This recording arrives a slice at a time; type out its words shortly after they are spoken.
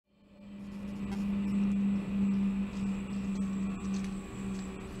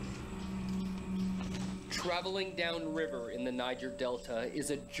Traveling downriver in the Niger Delta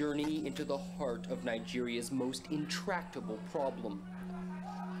is a journey into the heart of Nigeria's most intractable problem.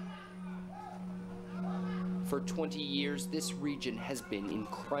 For 20 years, this region has been in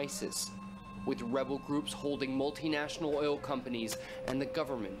crisis, with rebel groups holding multinational oil companies and the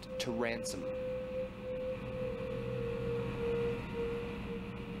government to ransom.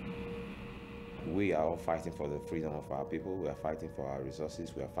 We are all fighting for the freedom of our people. We are fighting for our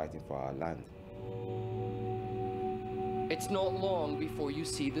resources. We are fighting for our land. It's not long before you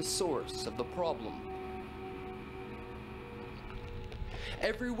see the source of the problem.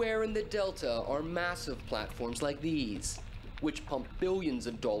 Everywhere in the Delta are massive platforms like these, which pump billions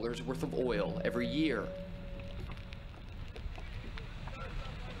of dollars worth of oil every year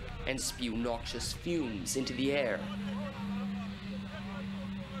and spew noxious fumes into the air.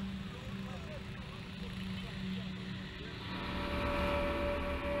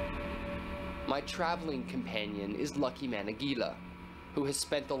 My traveling companion is Lucky Managila, who has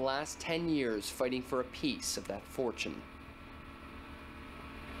spent the last 10 years fighting for a piece of that fortune.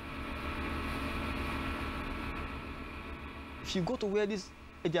 If you go to where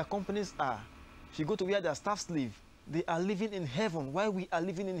their companies are, if you go to where their staffs live, they are living in heaven while we are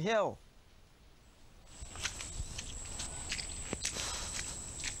living in hell.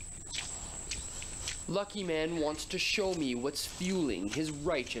 Lucky Man wants to show me what's fueling his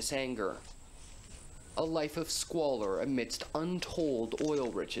righteous anger. A life of squalor amidst untold oil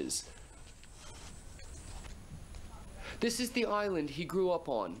riches. This is the island he grew up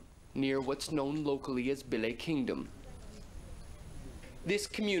on, near what's known locally as Bile Kingdom. This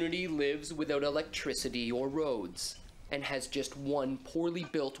community lives without electricity or roads, and has just one poorly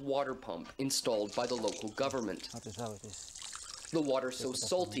built water pump installed by the local government. That is how it is. The water's so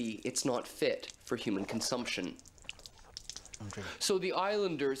salty, it's not fit for human consumption. So the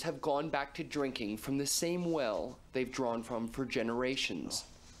islanders have gone back to drinking from the same well they've drawn from for generations.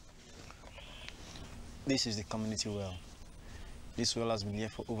 This is the community well. This well has been here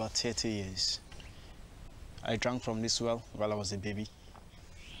for over 30 years. I drank from this well while I was a baby.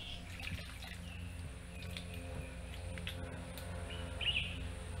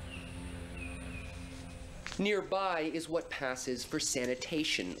 Nearby is what passes for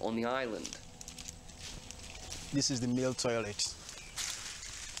sanitation on the island. This is the male toilet.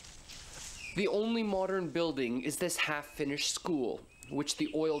 The only modern building is this half-finished school, which the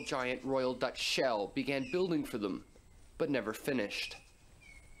oil giant Royal Dutch Shell began building for them, but never finished.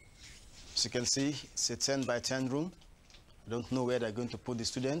 As you can see, it's a 10 by 10 room. I don't know where they're going to put the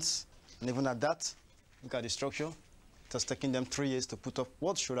students. And even at that, look at the structure. It has taken them 3 years to put up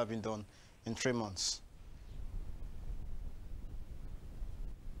what should have been done in 3 months.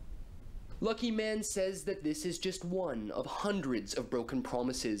 Lucky Man says that this is just one of hundreds of broken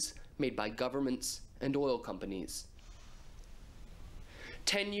promises made by governments and oil companies.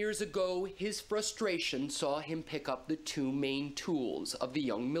 10 years ago, his frustration saw him pick up the two main tools of the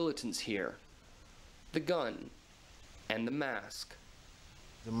young militants here: the gun and the mask.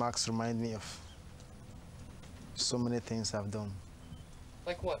 The masks remind me of so many things I've done.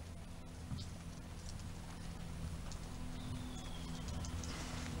 Like what?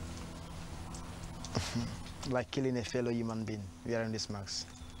 Like killing a fellow human being wearing this mask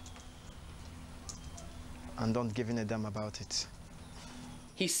and don't giving a damn about it.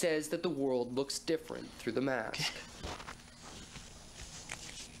 He says that the world looks different through the mask.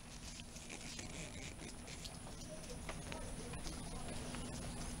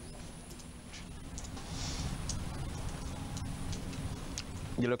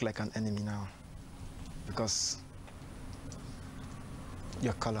 You look like an enemy now because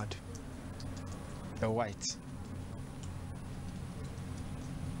you're colored. You're white.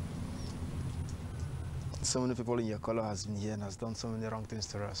 So many people in your color has been here and has done so many wrong things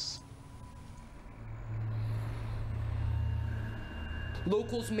to us.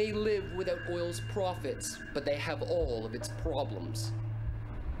 Locals may live without oil's profits, but they have all of its problems.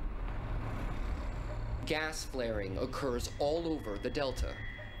 Gas flaring occurs all over the Delta.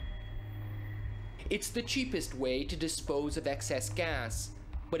 It's the cheapest way to dispose of excess gas,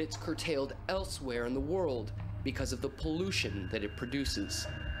 but it's curtailed elsewhere in the world because of the pollution that it produces.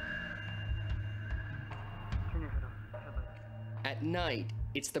 At night,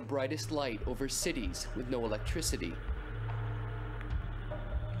 it's the brightest light over cities with no electricity.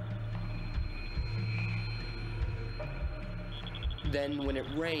 Then, when it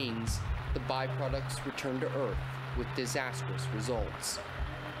rains, the byproducts return to Earth with disastrous results.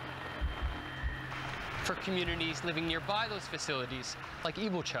 For communities living nearby those facilities, like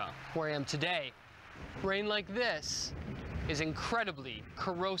Ibucha, where I am today, rain like this is incredibly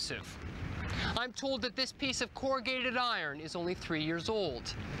corrosive. I'm told that this piece of corrugated iron is only 3 years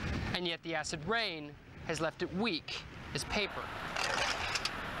old, and yet the acid rain has left it weak as paper.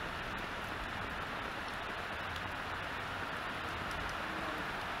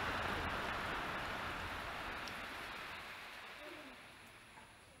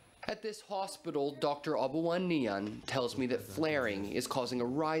 At this hospital, Dr. Abuwan Nian tells me that flaring is causing a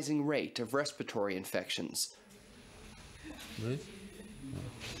rising rate of respiratory infections. Right?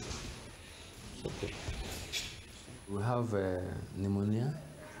 Okay. We have pneumonia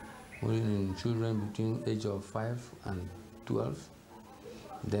in children between age of 5 and 12.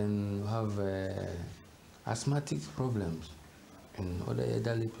 Then we have asthmatic problems in other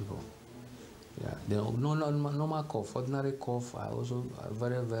elderly people. Yeah, the normal cough, ordinary cough are also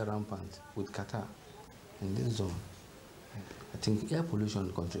very, very rampant with catarrh in this zone. I think air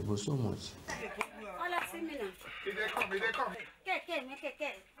pollution contributes so much.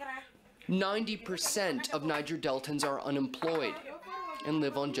 90% of Niger Deltans are unemployed and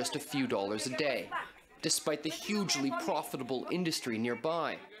live on just a few dollars a day, despite the hugely profitable industry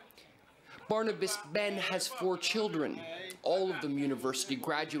nearby. Barnabas Ben has 4 children, all of them university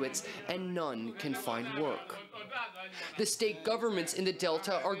graduates, and none can find work. The state governments in the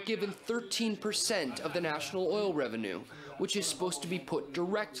Delta are given 13% of the national oil revenue, which is supposed to be put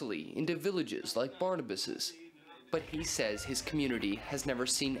directly into villages like Barnabas's. But he says his community has never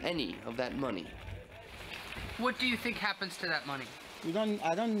seen any of that money. What do you think happens to that money?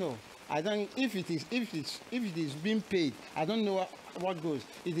 I don't know. If it is being paid, I don't know what goes.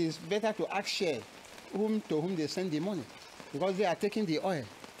 It is better to ask Shell to whom they send the money, because they are taking the oil.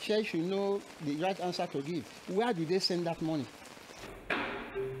 Shell should know the right answer to give. Where do they send that money? I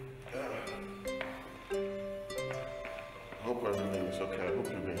hope everything is okay. I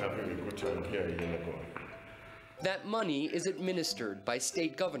hope you've been having a good time here in Yenagoa. That money is administered by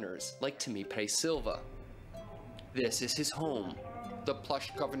state governors like Timipe Silva. This is his home, the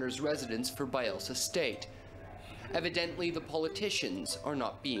plush governor's residence for Bielsa State. Evidently, the politicians are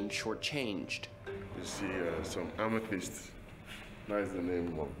not being shortchanged. You see some amethyst. That is the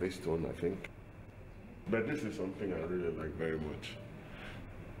name of this stone, I think. But this is something I really like very much.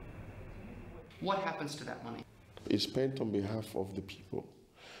 What happens to that money? It's spent on behalf of the people.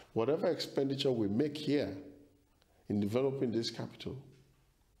 Whatever expenditure we make here in developing this capital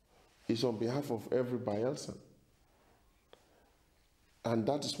is on behalf of every Bielsan. And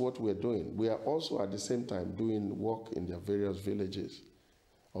that is what we're doing. We are also at the same time doing work in their various villages,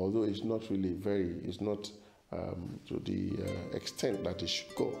 although it's not really it's not to the extent that it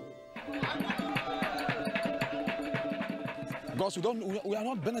should go. Because we are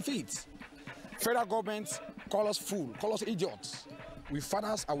not benefits. Federal government call us fools, call us idiots. We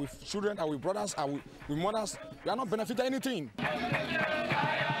fathers, our children, our brothers, our mothers, we are not benefiting anything.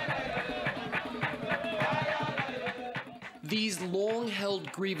 These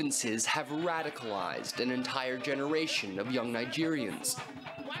long-held grievances have radicalized an entire generation of young Nigerians.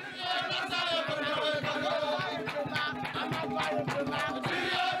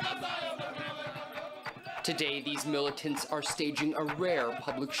 Today, these militants are staging a rare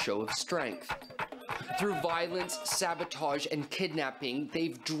public show of strength. Through violence, sabotage, and kidnapping,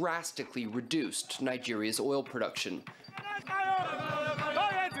 they've drastically reduced Nigeria's oil production.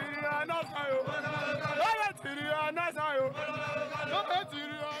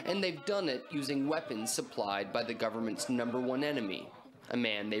 And they've done it using weapons supplied by the government's #1 enemy, a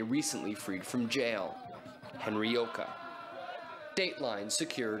man they recently freed from jail, Henry Oka. Dateline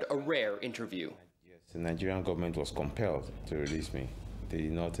secured a rare interview. Yes, the Nigerian government was compelled to release me. They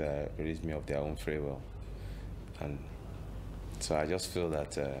did not release me of their own free will. And so I just feel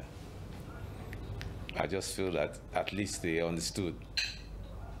that at least they understood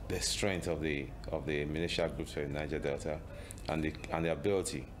the strength of the militia groups in Niger Delta and the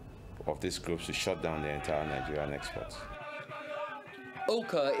ability of these groups to shut down the entire Nigerian exports.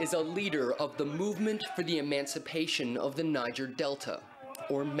 Oka is a leader of the Movement for the Emancipation of the Niger Delta,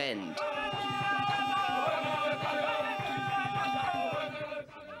 or MEND.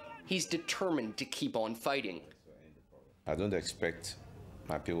 He's determined to keep on fighting. I don't expect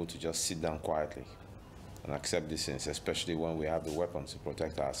my people to just sit down quietly and accept these things, especially when we have the weapons to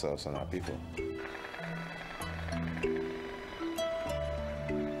protect ourselves and our people.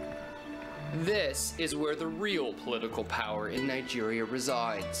 This is where the real political power in Nigeria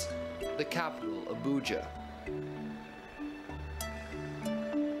resides, the capital, Abuja.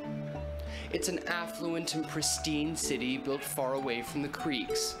 It's an affluent and pristine city built far away from the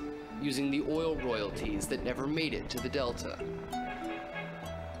creeks, using the oil royalties that never made it to the Delta.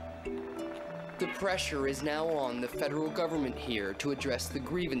 The pressure is now on the federal government here to address the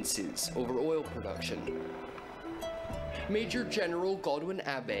grievances over oil production. Major General Godwin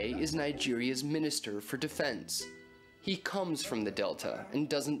Abe is Nigeria's Minister for Defense. He comes from the Delta and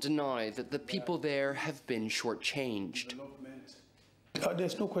doesn't deny that the people there have been shortchanged.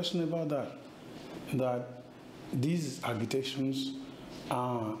 There's no question about that these agitations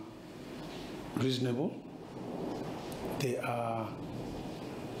are reasonable. They are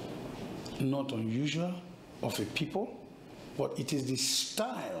not unusual of a people, but it is the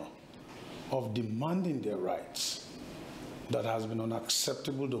style of demanding their rights that has been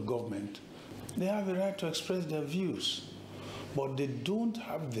unacceptable to government. They have a right to express their views, but they don't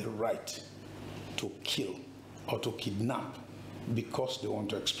have the right to kill or to kidnap because they want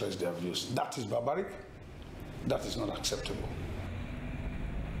to express their views. That is barbaric. That is not acceptable.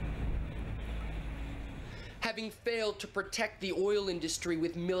 Having failed to protect the oil industry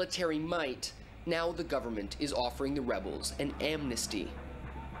with military might, now the government is offering the rebels an amnesty.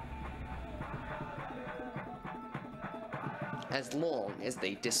 As long as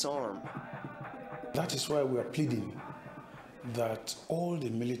they disarm. That is why we are pleading that all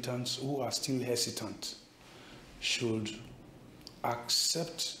the militants who are still hesitant should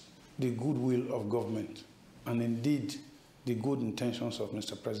accept the goodwill of government and indeed the good intentions of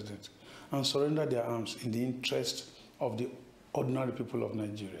Mr. President and surrender their arms in the interest of the ordinary people of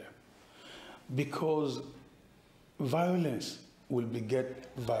Nigeria. Because violence will beget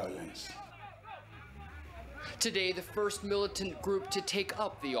violence. Today, the first militant group to take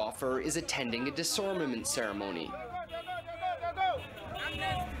up the offer is attending a disarmament ceremony.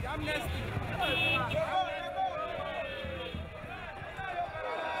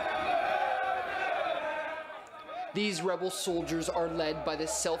 These rebel soldiers are led by the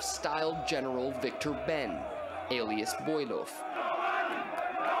self-styled General Victor Ben, alias Boylof.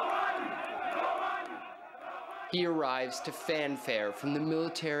 He arrives to fanfare from the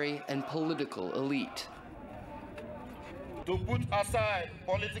military and political elite. To put aside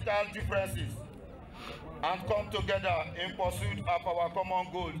political differences and come together in pursuit of our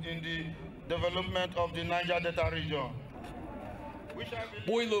common goal in the development of the Niger Delta region.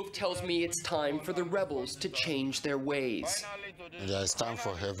 Boylof tells me it's time for the rebels to change their ways. There is time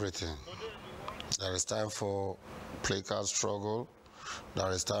for everything. There is time for placard struggle. There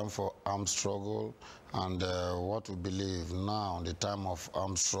is time for armed struggle. And what we believe now, the time of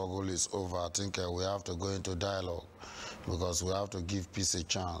armed struggle is over. I think we have to go into dialogue because we have to give peace a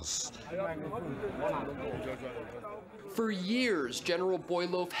chance. For years, General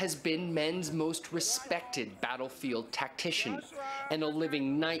Boylof has been men's most respected battlefield tactician and a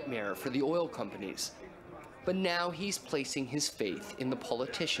living nightmare for the oil companies. But now he's placing his faith in the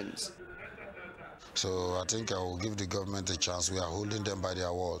politicians. So I think I will give the government a chance. We are holding them by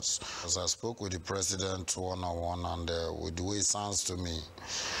their words. As I spoke with the president one-on-one, and with the way it sounds to me,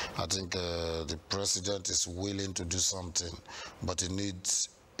 I think the president is willing to do something, but he needs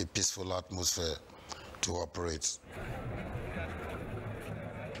a peaceful atmosphere to operate.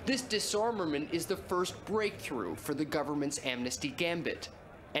 This disarmament is the first breakthrough for the government's amnesty gambit,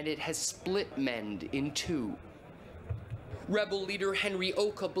 and it has split MEND in two. Rebel leader Henry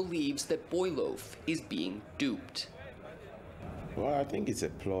Oka believes that Boylof is being duped. Well, I think it's a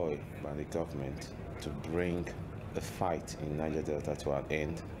ploy by the government to bring the fight in Niger Delta to an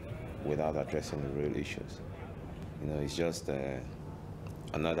end without addressing the real issues. You know, it's just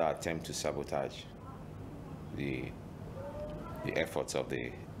another attempt to sabotage the efforts of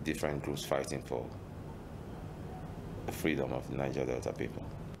the different groups fighting for the freedom of the Niger Delta people.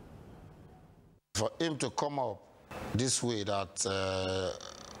 For him to come up this way, that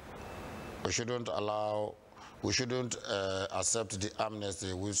we shouldn't accept the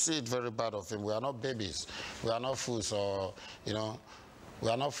amnesty. We see it very bad of him. We are not babies. We are not fools, or, you know, we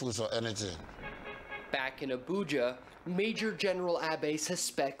are not fools or anything. Back in Abuja, Major General Abe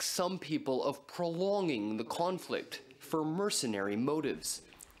suspects some people of prolonging the conflict for mercenary motives.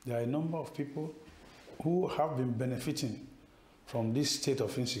 There are a number of people who have been benefiting from this state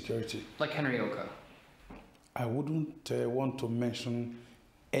of insecurity. Like Henry Oka. I wouldn't want to mention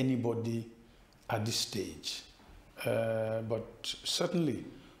anybody at this stage, but certainly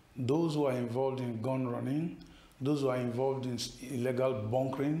those who are involved in gun running, those who are involved in illegal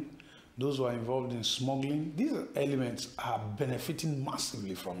bunkering, those who are involved in smuggling, these elements are benefiting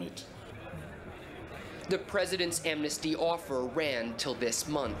massively from it. The president's amnesty offer ran till this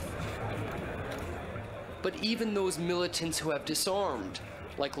month. But even those militants who have disarmed,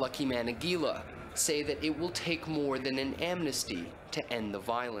 like Lucky Man Aguila, say that it will take more than an amnesty to end the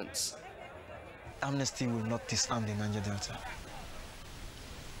violence. Amnesty will not disarm the Niger Delta.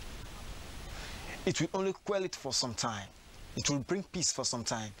 it will only quell it for some time. It will bring peace for some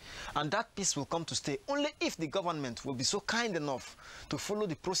time. And that peace will come to stay only if the government will be so kind enough to follow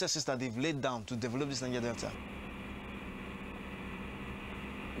the processes that they've laid down to develop this Niger Delta.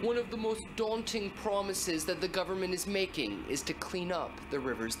 One of the most daunting promises that the government is making is to clean up the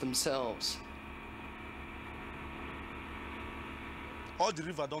rivers themselves. All the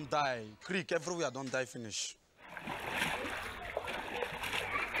river don't die, creek everywhere don't die finish.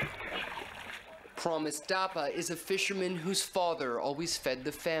 Promise Dapa is a fisherman whose father always fed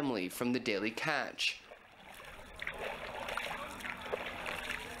the family from the daily catch.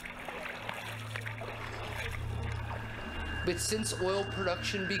 But since oil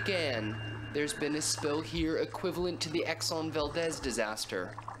production began, there's been a spill here equivalent to the Exxon Valdez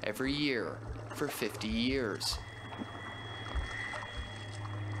disaster every year for 50 years.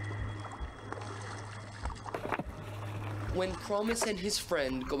 When Promise and his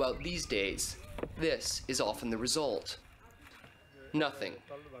friend go out these days, this is often the result. Nothing.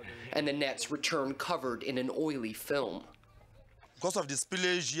 And the nets return covered in an oily film. Because of the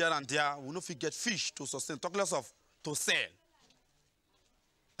spillage here and there, we don't get fish to sustain, talk less of to sell.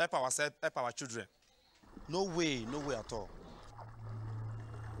 Help ourselves, help our children. No way at all.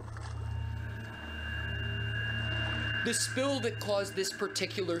 The spill that caused this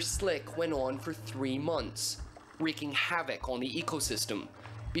particular slick went on for 3 months, wreaking havoc on the ecosystem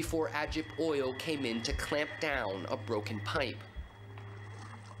before Ajip Oil came in to clamp down a broken pipe.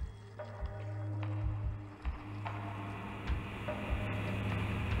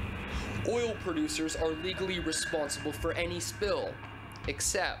 Oil producers are legally responsible for any spill,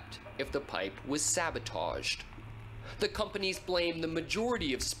 except if the pipe was sabotaged. The companies blame the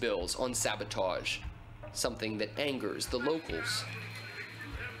majority of spills on sabotage, something that angers the locals.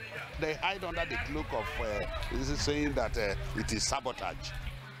 They hide under the cloak of saying that it is sabotage.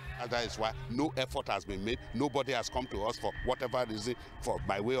 And that is why no effort has been made. Nobody has come to us for whatever reason,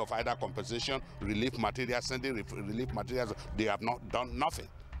 by way of either compensation, relief materials, sending relief materials. They have not done nothing.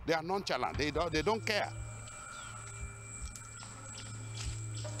 They are nonchalant. They don't care.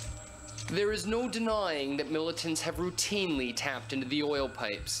 There is no denying that militants have routinely tapped into the oil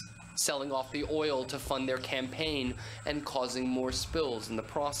pipes, selling off the oil to fund their campaign and causing more spills in the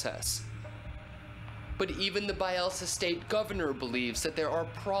process. But even the Bayelsa state governor believes that there are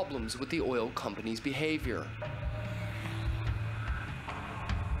problems with the oil company's behavior.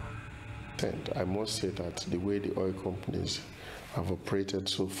 And I must say that the way the oil companies have operated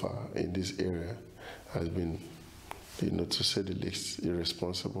so far in this area has been, to say the least,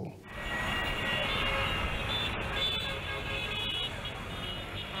 irresponsible.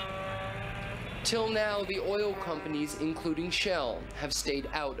 Till now, the oil companies, including Shell, have stayed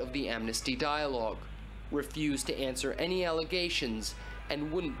out of the Amnesty dialogue, refused to answer any allegations,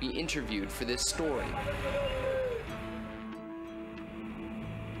 and wouldn't be interviewed for this story.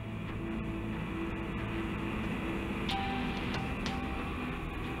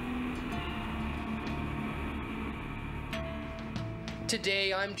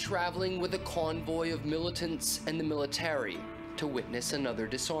 Today, I'm traveling with a convoy of militants and the military to witness another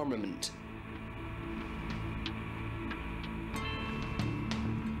disarmament.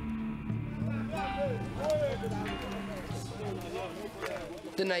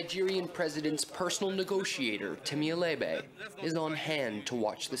 The Nigerian president's personal negotiator, Timi Alebe, is on hand to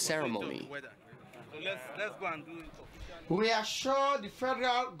watch the ceremony. We assure the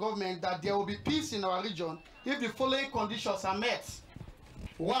federal government that there will be peace in our region if the following conditions are met.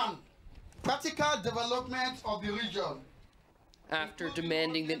 1. Practical development of the region. After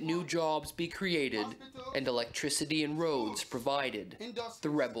demanding that new jobs be created and electricity and roads provided, the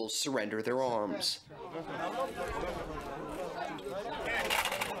rebels surrender their arms.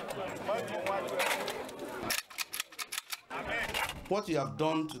 What you have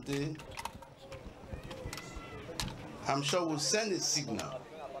done today, I'm sure will send a signal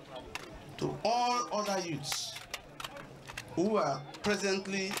to all other youths who are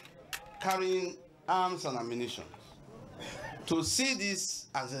presently carrying arms and ammunition to see this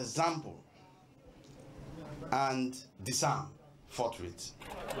as an example and disarm forthwith.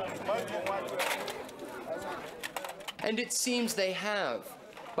 And it seems they have.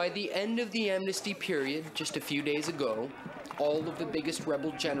 By the end of the amnesty period, just a few days ago, all of the biggest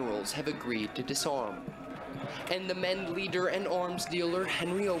rebel generals have agreed to disarm. And the men leader and arms dealer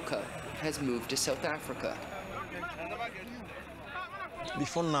Henry Oka has moved to South Africa.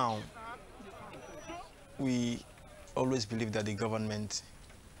 Before now, we always believed that the government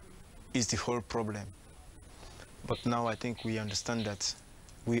is the whole problem. But now I think we understand that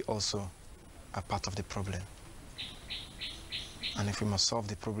we also are part of the problem. And if we must solve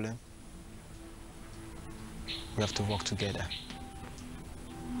the problem, We have to work together.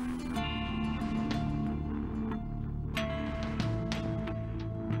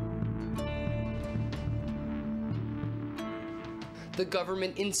 The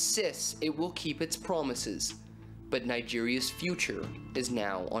government insists it will keep its promises, but Nigeria's future is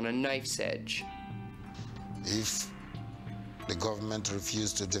now on a knife's edge. If the government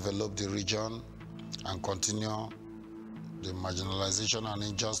refuses to develop the region and continue the marginalization and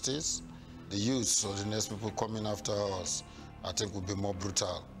injustice, the youths or the next people coming after us, I think will be more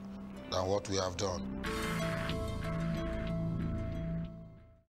brutal than what we have done.